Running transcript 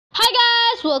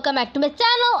guys, welcome back to my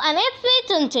channel and it's me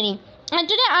Tuntuni. And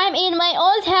today I'm in my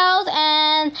old house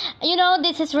and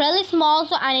this is really small,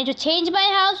 so I need to change my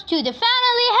house to the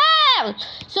family house.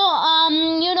 So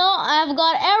I've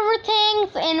got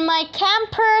everything in my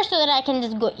camper so that I can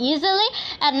just go easily.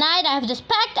 At night I've just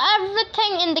packed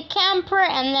everything in the camper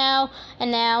and now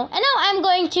I'm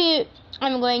going to the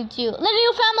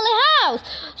new family house.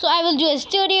 So I will do a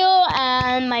studio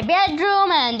and my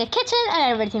bedroom and the kitchen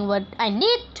and everything what I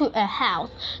need to a house.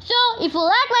 So if you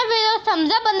like my video,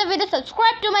 thumbs up on the video,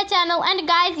 subscribe to my channel. And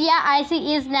guys, yeah,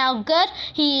 Icy is now good.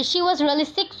 She was really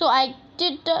sick, so I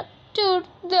did to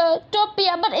the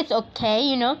topia, but it's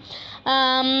okay,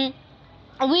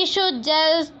 we should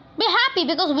just be happy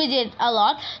because we did a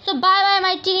lot. So bye bye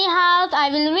my teeny house, I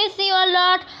will miss you a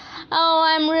lot. Oh,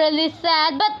 I'm really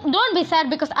sad, but don't be sad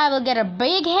because I will get a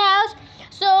big house.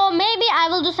 So maybe I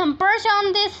will do some perch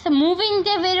on this moving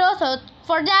the video. So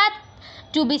for that,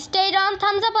 to be stayed on,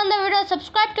 thumbs up on the video,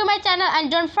 subscribe to my channel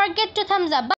and don't forget to thumbs up.